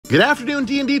Good afternoon,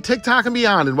 D&D, TikTok, and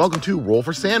beyond, and welcome to Roll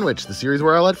for Sandwich, the series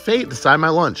where I let fate decide my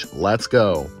lunch. Let's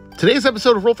go. Today's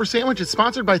episode of Roll for Sandwich is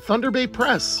sponsored by Thunder Bay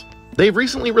Press. They've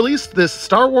recently released this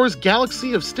Star Wars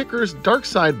Galaxy of Stickers Dark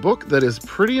Side book that is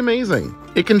pretty amazing.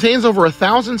 It contains over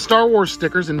 1,000 Star Wars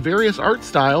stickers in various art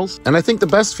styles, and I think the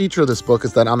best feature of this book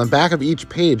is that on the back of each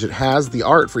page it has the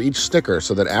art for each sticker,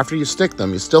 so that after you stick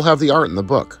them, you still have the art in the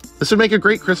book. This would make a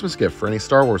great Christmas gift for any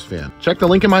Star Wars fan. Check the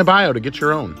link in my bio to get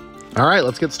your own. All right,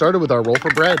 let's get started with our roll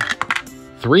for bread.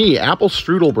 3, apple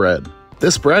strudel bread.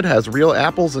 This bread has real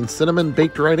apples and cinnamon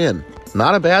baked right in.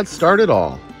 Not a bad start at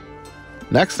all.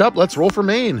 Next up, let's roll for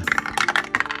main.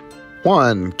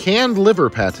 1, canned liver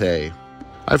pate.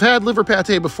 I've had liver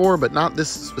pate before, but not this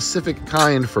specific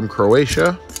kind from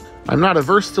Croatia. I'm not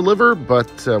averse to liver,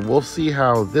 but we'll see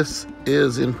how this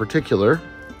is in particular.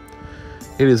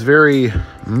 It is very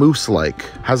mousse-like,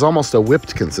 has almost a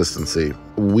whipped consistency.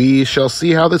 We shall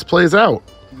see how this plays out.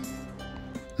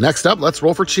 Next up, let's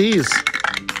roll for cheese.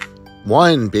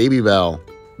 1, Baby Bell.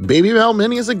 Baby Bell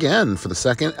minis again for the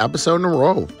second episode in a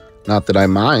row. Not that I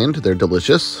mind, they're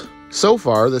delicious. So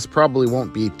far, this probably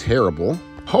won't be terrible.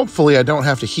 Hopefully I don't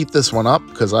have to heat this one up,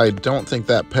 because I don't think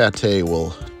that pate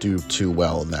will do too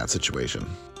well in that situation.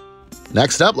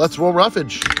 Next up, let's roll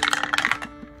roughage.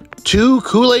 2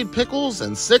 Kool-Aid pickles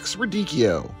and 6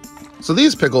 radicchio. So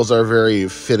these pickles are very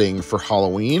fitting for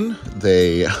Halloween.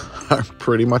 They are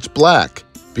pretty much black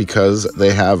because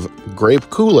they have grape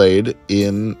Kool-Aid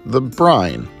in the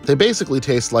brine. They basically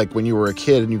taste like when you were a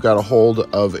kid and you got a hold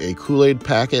of a Kool-Aid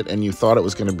packet and you thought it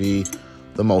was going to be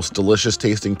the most delicious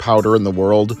tasting powder in the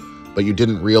world, but you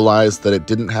didn't realize that it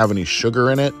didn't have any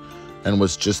sugar in it and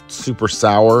was just super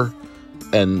sour.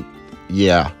 And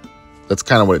yeah, that's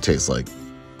kind of what it tastes like.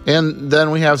 And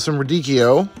then we have some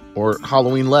radicchio, or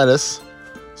Halloween lettuce,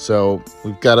 so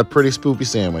we've got a pretty spoopy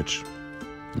sandwich.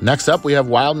 Next up, we have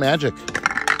Wild Magic.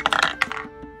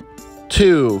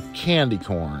 2, candy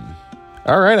corn.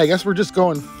 All right, I guess we're just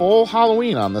going full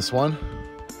Halloween on this one.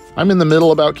 I'm in the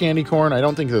middle about candy corn. I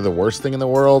don't think they're the worst thing in the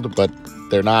world, but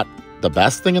they're not the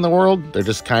best thing in the world. They're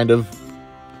just kind of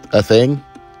a thing.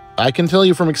 I can tell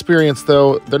you from experience,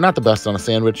 though, they're not the best on a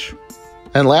sandwich.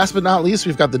 And last but not least,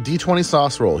 we've got the D20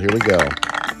 sauce roll. Here we go.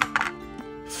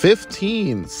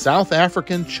 15, South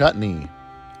African chutney.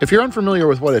 If you're unfamiliar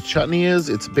with what a chutney is,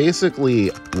 it's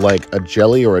basically like a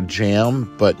jelly or a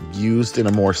jam, but used in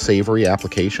a more savory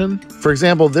application. For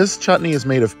example, this chutney is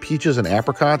made of peaches and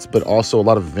apricots, but also a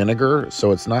lot of vinegar,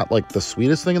 so it's not like the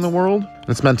sweetest thing in the world.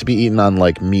 It's meant to be eaten on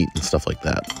like meat and stuff like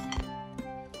that.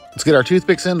 Let's get our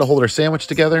toothpicks in to hold our sandwich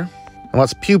together, and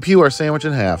let's pew-pew our sandwich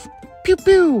in half.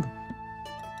 Pew-pew!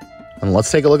 And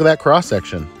let's take a look at that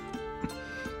cross-section.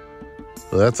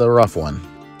 So that's a rough one.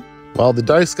 Well, the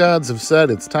dice gods have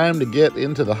said it's time to get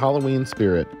into the Halloween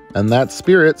spirit. And that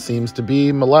spirit seems to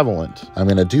be malevolent. I'm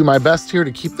going to do my best here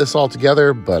to keep this all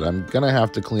together, but I'm going to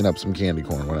have to clean up some candy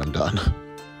corn when I'm done.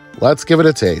 Let's give it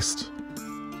a taste.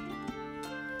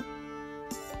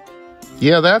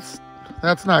 Yeah, that's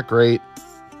not great.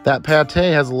 That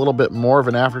pate has a little bit more of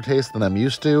an aftertaste than I'm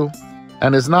used to,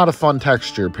 and is not a fun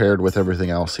texture paired with everything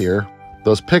else here.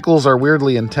 Those pickles are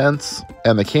weirdly intense,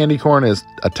 and the candy corn is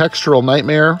a textural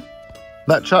nightmare.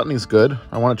 That chutney's good.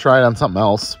 I want to try it on something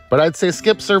else, but I'd say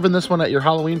skip serving this one at your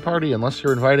Halloween party unless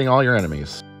you're inviting all your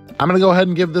enemies. I'm going to go ahead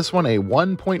and give this one a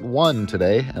 1.1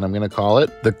 today, and I'm going to call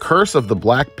it The Curse of the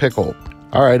Black Pickle.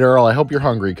 All right, Earl, I hope you're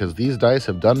hungry because these dice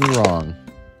have done me wrong.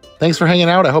 Thanks for hanging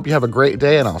out. I hope you have a great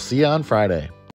day, and I'll see you on Friday.